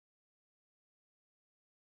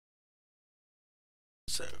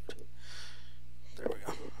episode. There we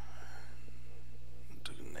go.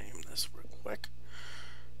 To name this real quick.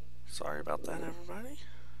 Sorry about that, everybody.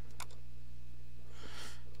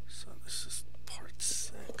 So this is part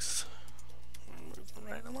 6. We're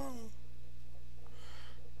moving right along.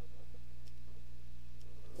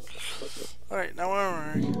 Alright, now where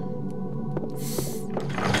are we?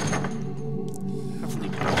 Heavily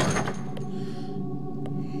bored.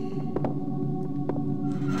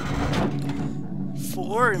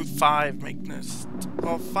 4 and 5 make this.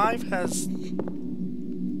 Well, 5 has.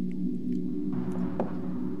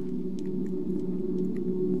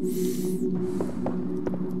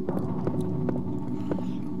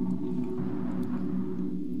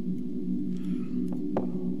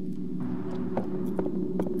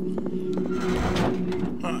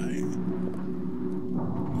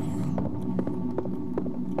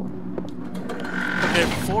 Okay,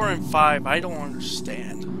 4 and 5, I don't understand.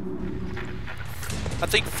 I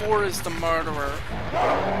think 4 is the murderer.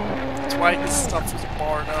 That's why his stuff is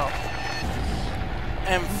barred up.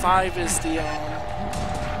 And 5 is the,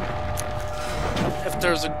 if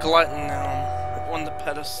there's a glutton on the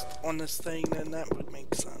pedestal, on this thing, then that would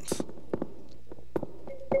make sense.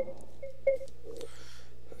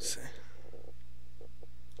 Let's see.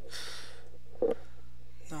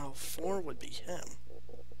 No, 4 would be him.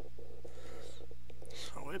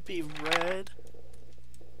 So it'd be red.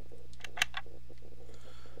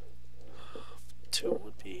 2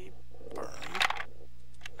 would be burned.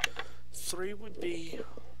 3 would be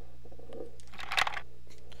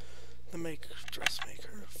the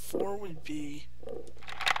dressmaker. 4 would be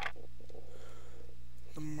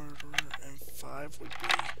the murderer, and 5 would be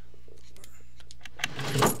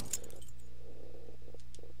burned.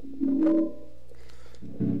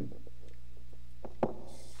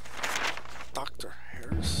 Dr.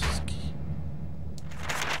 Harrisky.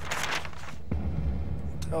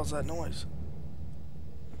 What the hell is that noise?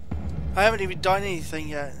 I haven't even done anything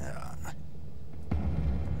yet.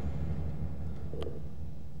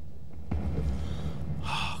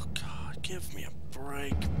 Oh God, give me a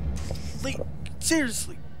break. Please,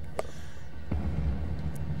 seriously.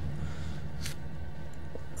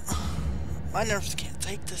 My nerves can't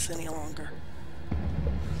take this any longer.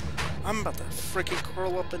 I'm about to freaking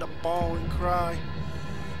curl up in a ball and cry.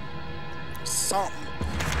 Something.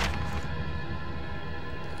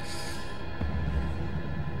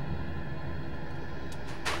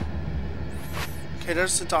 Okay,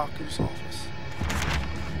 there's the doctor's office.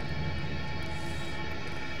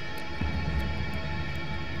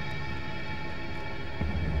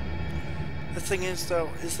 The thing is,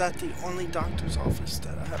 though, is that the only doctor's office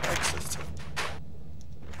that I have access to?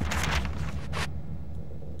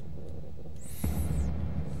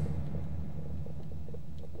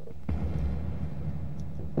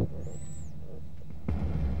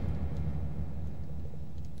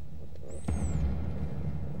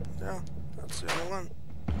 Yeah, that's the only one.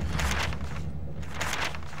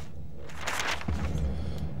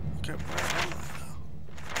 Okay, where am I now?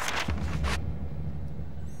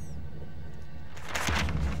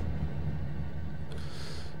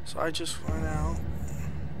 So I just run out,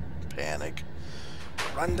 panic,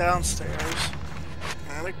 run downstairs,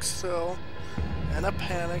 panic still, and a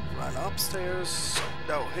panic, run upstairs.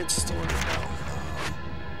 No, it's stored now.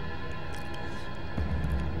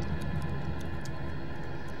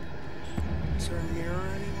 Is there a mirror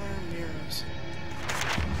anywhere? Mirrors.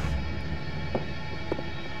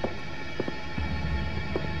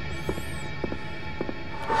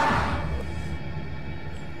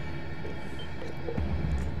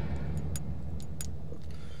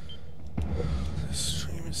 This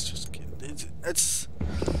stream is just getting... It's...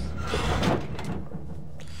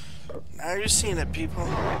 Now you're seeing it, people.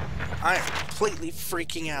 I am completely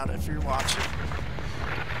freaking out if you're watching.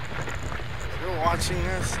 If you're watching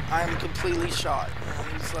this, I am completely shot.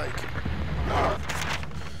 And it's like...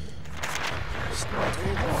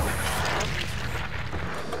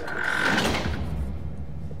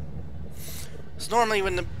 It's normally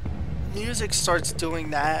when the music starts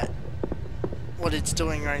doing that, what it's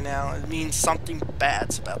doing right now, it means something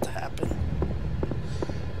bad's about to happen.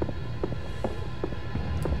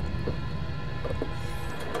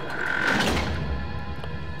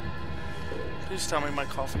 Please tell me my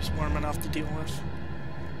coffee's warm enough to deal with.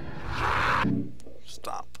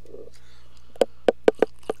 Stop.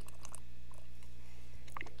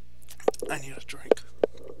 I need a drink.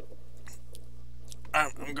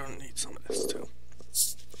 I'm gonna need some of this too.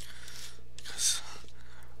 Because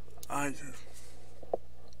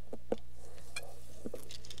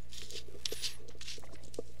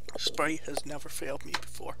Sprite has never failed me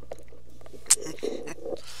before.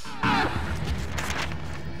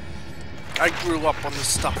 I grew up on this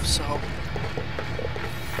stuff, so...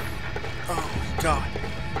 Oh, God.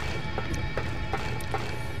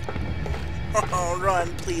 Oh,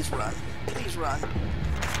 run. Please run. Please run.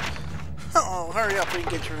 Oh, hurry up and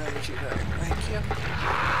get your energy back. Thank you.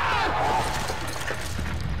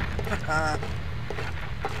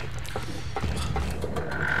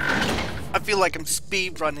 I feel like I'm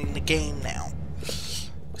speed running the game now.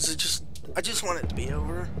 Because I just want it to be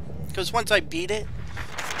over. Because once I beat it,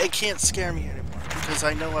 it can't scare me anymore. Because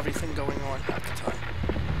I know everything going on half the time.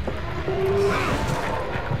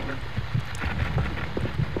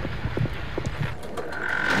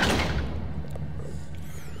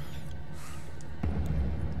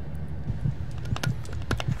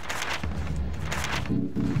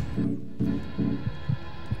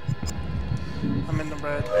 I'm in the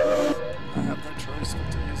red. I have no choice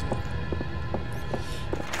but to use it.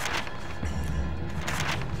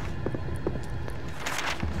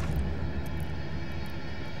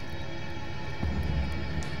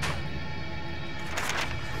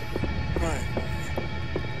 Right.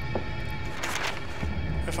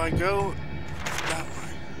 If I go that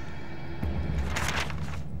way.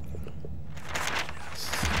 Yes.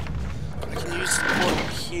 I can use the portal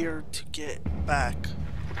here to get back.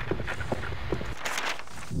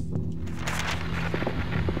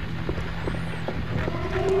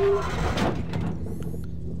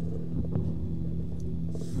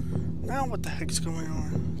 Now what the heck's going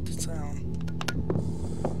on with the sound?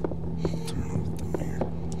 Turn off the mirror.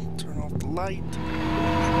 Turn off the light.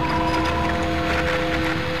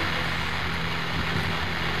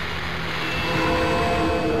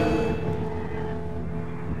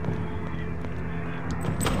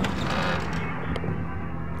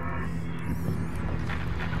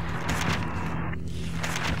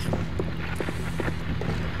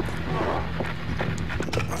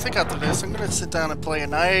 I think after this, I'm gonna sit down and play a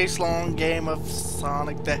nice long game of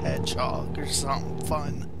Sonic the Hedgehog or something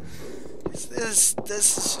fun. This is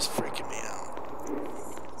just freaking me out.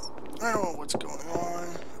 I don't know what's going on.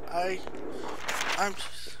 I'm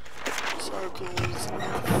just circles.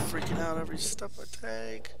 I'm freaking out every step I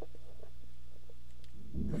take.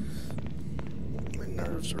 My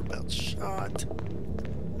nerves are about shot.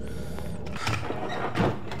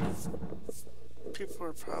 People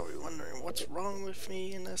are probably wondering what's wrong with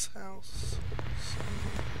me in this house.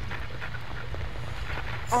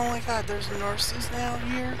 Oh my God, there's nurses now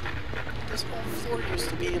here? This whole floor used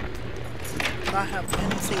to be not have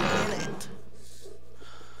anything in it.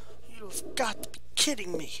 You've got to be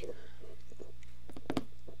kidding me.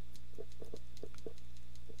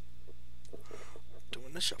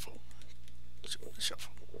 Doing the shuffle. Doing the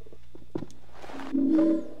shuffle.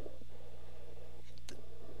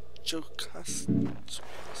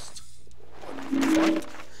 What?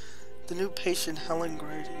 The new patient, Helen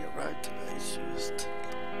Grady, arrived today. She was...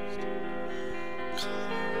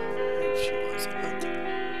 She wasn't.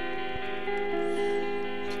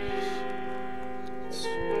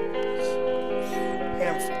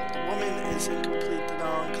 Handful. The woman is incomplete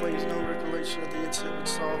denial and claims no recollection of the incident which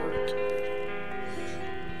saw her.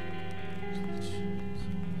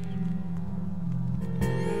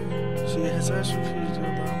 She has asked refused to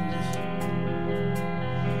allow me to...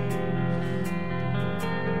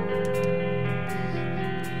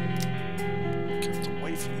 Kept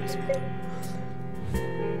away from his mother.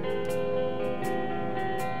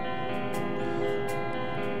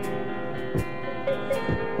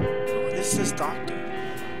 Who is this doctor?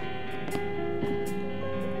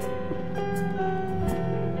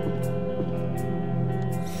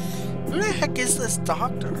 Who the heck is this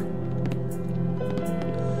doctor?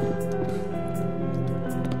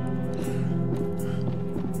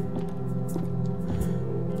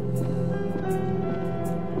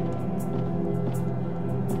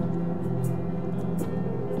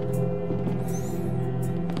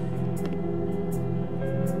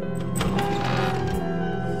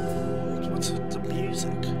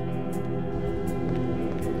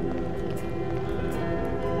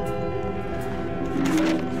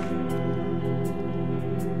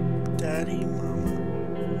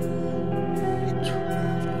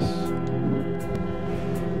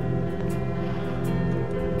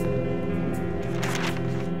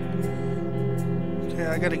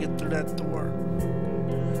 I gotta get through that door.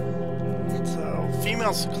 So,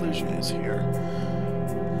 female seclusion is here.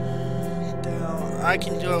 Down. I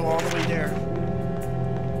can go all the way there.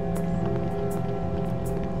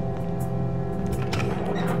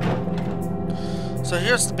 So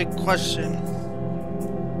here's the big question.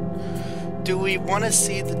 Do we want to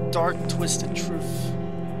see the dark, twisted truth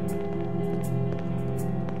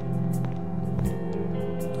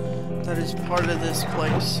that is part of this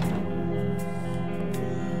place?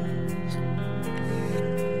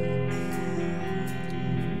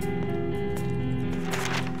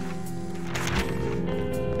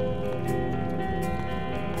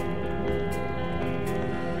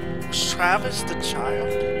 Travis the child?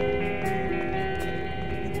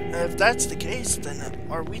 If that's the case, then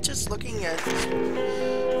are we just looking at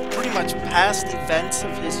pretty much past events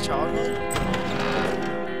of his childhood?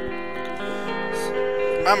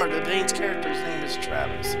 Remember, the main character's name is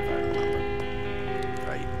Travis, if I remember.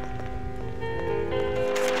 Right.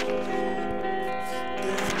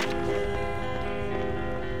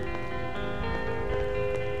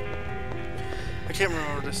 I can't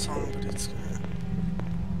remember this song, but it's...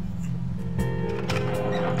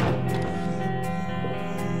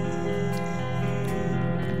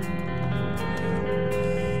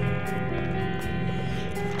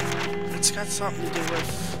 It's got something to do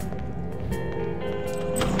with...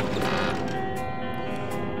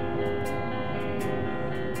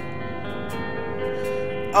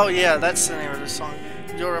 Oh yeah, that's the name of the song.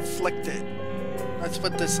 You're Afflicted. That's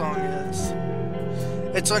what this song is.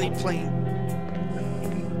 It's only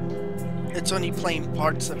playing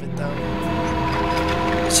parts of it though.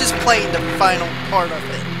 It's just playing the final part of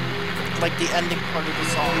it. Like the ending part of the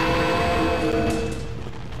song.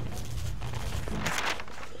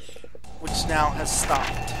 Which now has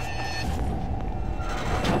stopped.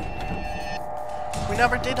 We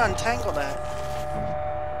never did untangle that.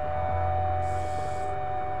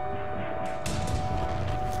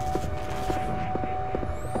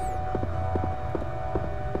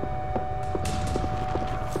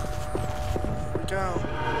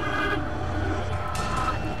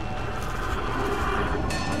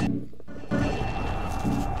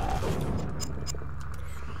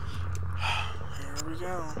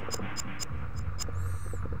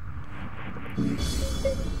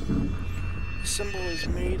 The symbol is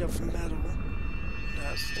made of metal.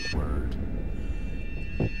 That's the word.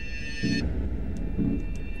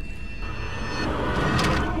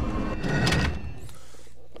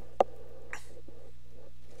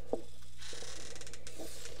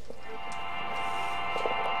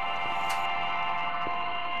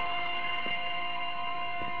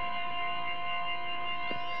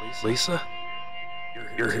 Lisa?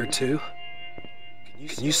 You're here too?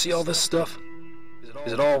 Can you see all this stuff?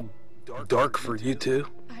 Is it all dark for you too?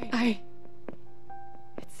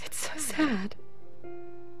 It's so sad.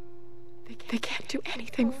 They can't do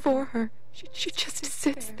anything for her. She just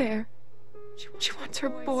sits there. She wants her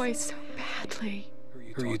boy so badly.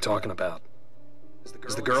 Who are you talking about?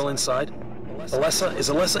 Is the girl inside? Alessa? Is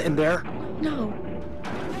Alessa in there? No.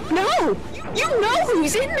 No! You know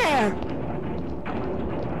who's in there!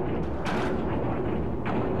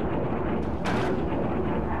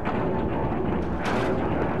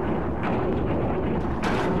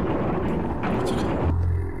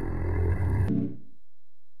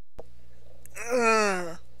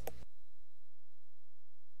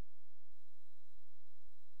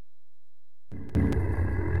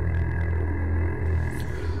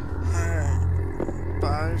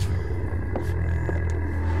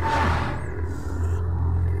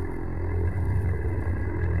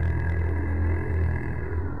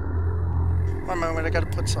 One moment, I gotta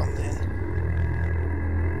put something in.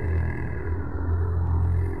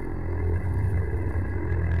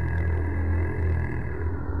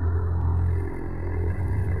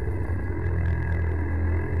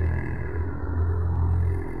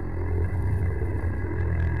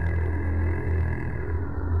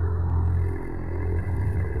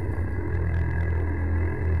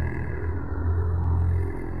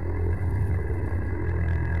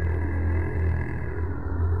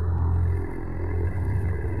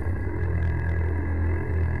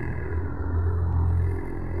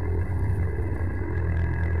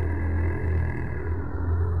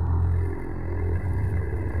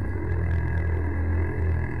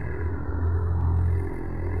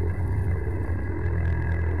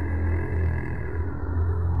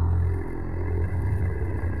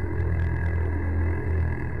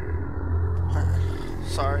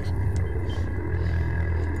 Sorry.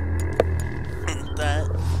 That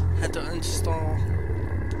had to install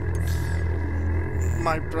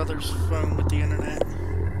my brother's phone with the internet.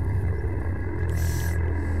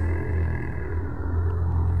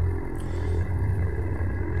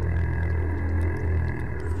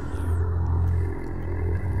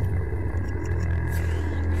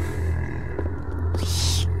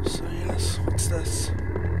 So yes, what's this?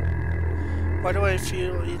 Why do I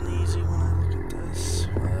feel uneasy when I look at this?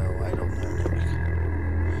 Well, I don't know. Maybe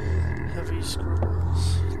heavy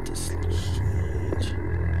scribbles. This looks strange. A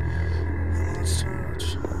monster or a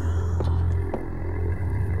child.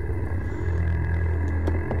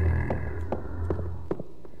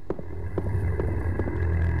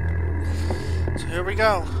 So here we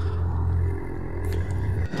go.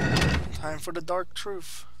 Time for the dark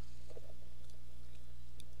truth.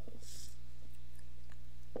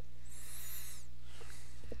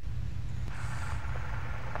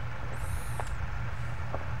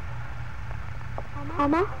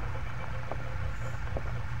 Mama?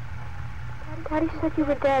 Daddy said you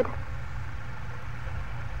were dead.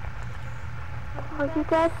 Are you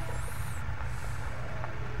dead?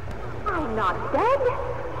 I'm not dead.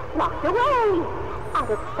 Locked away. Out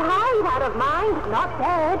of sight, out of mind, not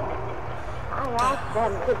dead. I asked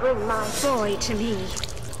them to bring my boy to me.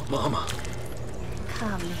 Mama.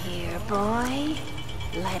 Come here, boy.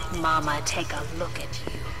 Let Mama take a look at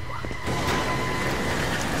you.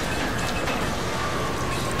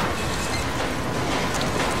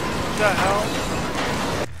 What the hell?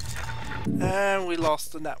 And we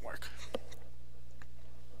lost the network.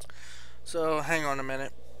 So, hang on a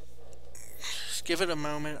minute. Just give it a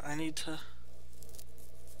moment. I need to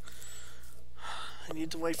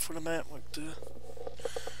wait for the network to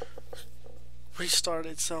restart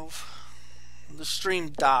itself. The stream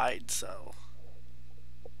died, so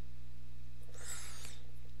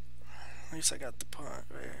at least I got the part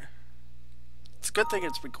there. It's a good thing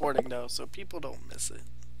it's recording though, so people don't miss it.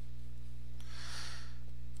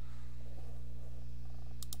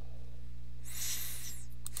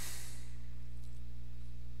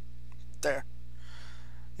 There.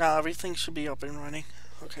 Now everything should be up and running.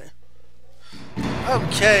 Okay.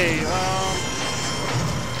 Okay,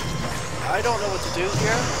 I don't know what to do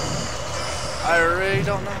here. I really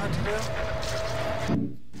don't know what to do.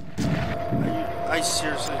 I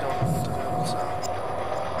seriously don't know what to do,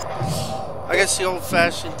 so I guess the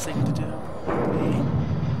old-fashioned thing to do would be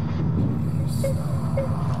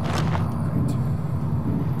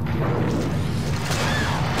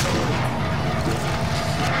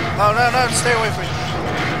oh no, stay away from me.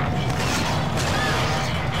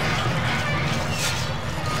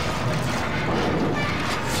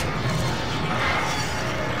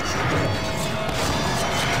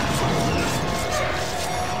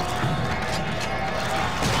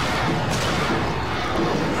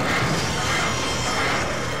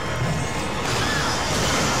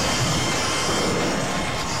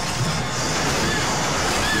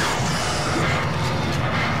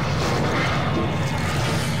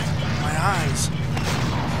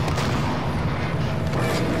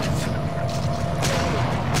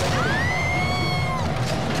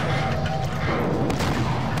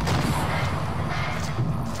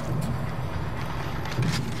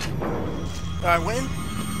 I win?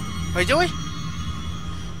 Wait, do we?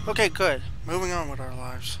 Okay, good. Moving on with our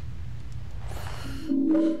lives.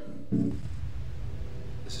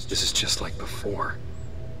 This is just like before.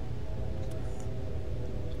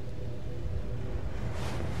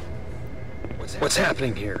 What's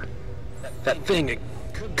happening here? That thing, it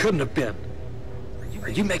couldn't have been. Are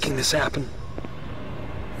you making this happen?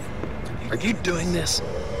 Are you doing this?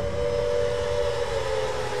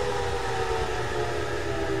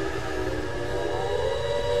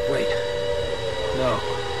 Wait. No.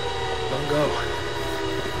 Don't go.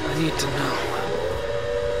 I need to know.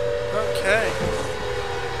 Okay.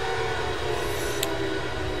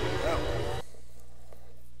 Well.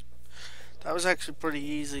 That was actually pretty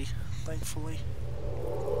easy, thankfully.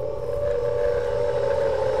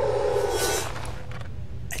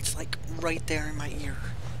 It's like right there in my ear.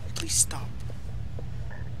 Please stop.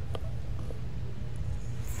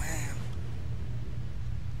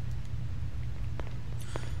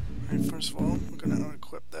 First of all, I'm gonna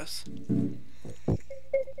unequip this.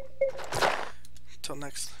 Till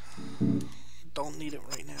next. Don't need it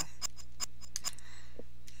right now.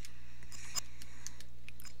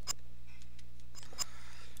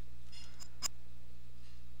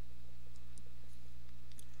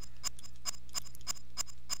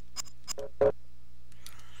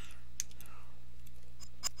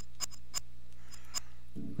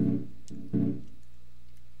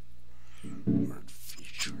 Word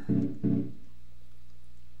feature.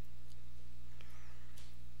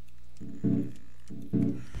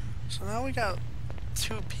 So now we got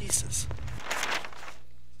 2 pieces.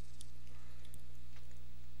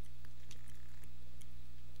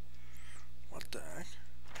 What the heck?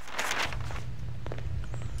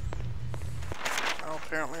 Now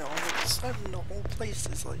apparently all of a sudden the whole place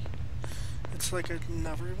is like, it's like it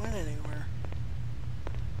never went anywhere.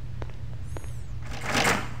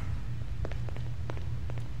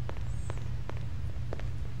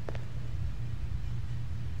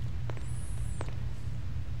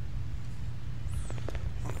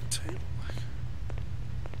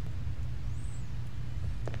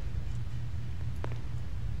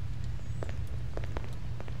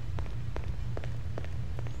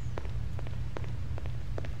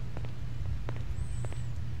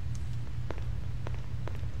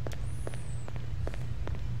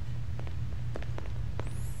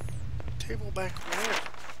 Table back where?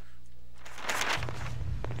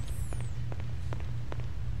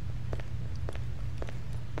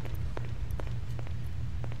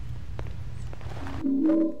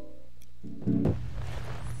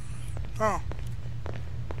 Oh.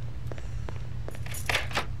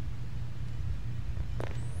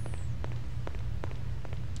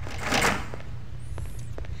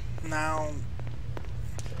 Now...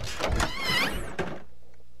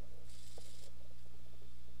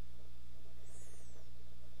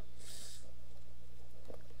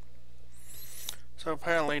 So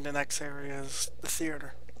apparently the next area is the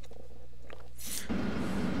theater.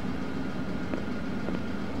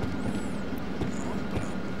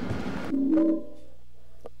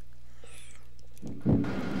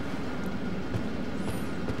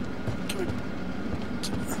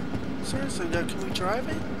 Seriously though, can we drive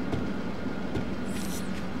it?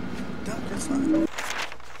 No, guess not.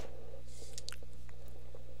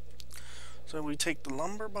 So we take the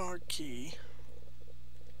lumbar key.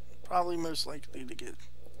 Probably most likely to get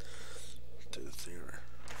to the theater.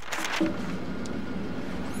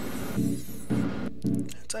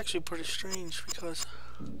 It's actually pretty strange because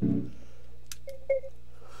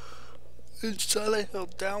in Silent Hill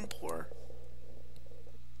Downpour,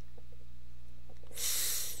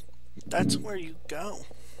 that's where you go.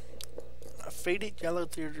 A faded yellow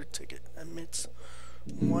theater ticket emits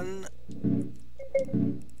one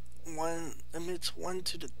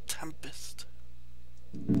to the tempest.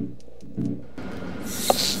 Alright.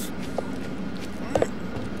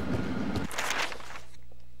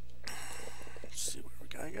 Let's see where we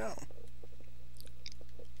gotta go.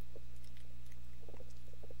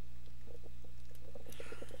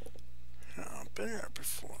 I've been there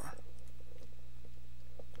before.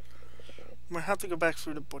 I'm gonna have to go back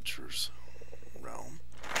through the butcher's realm.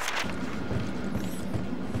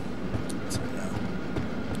 So yeah.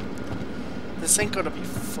 This ain't gonna be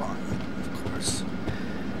fun, of course.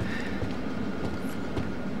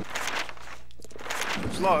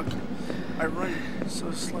 Look, I run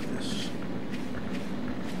so sluggish.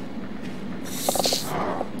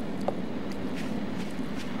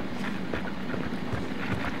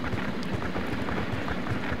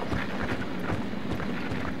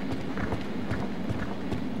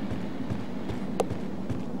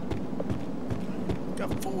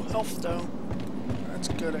 Got full health though. That's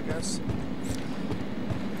good, I guess.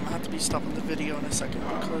 I'll have to be stopping the video in a second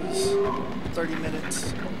because 30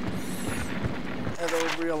 minutes. It'll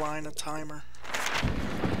realign a timer.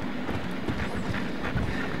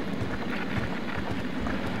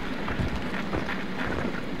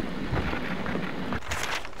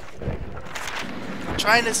 I'm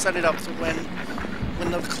trying to set it up to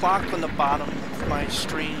when the clock on the bottom of my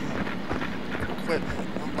stream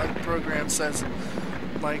equipment, like program says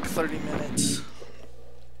like 30 minutes.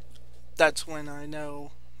 That's when I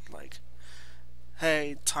know, like,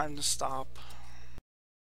 hey, time to stop.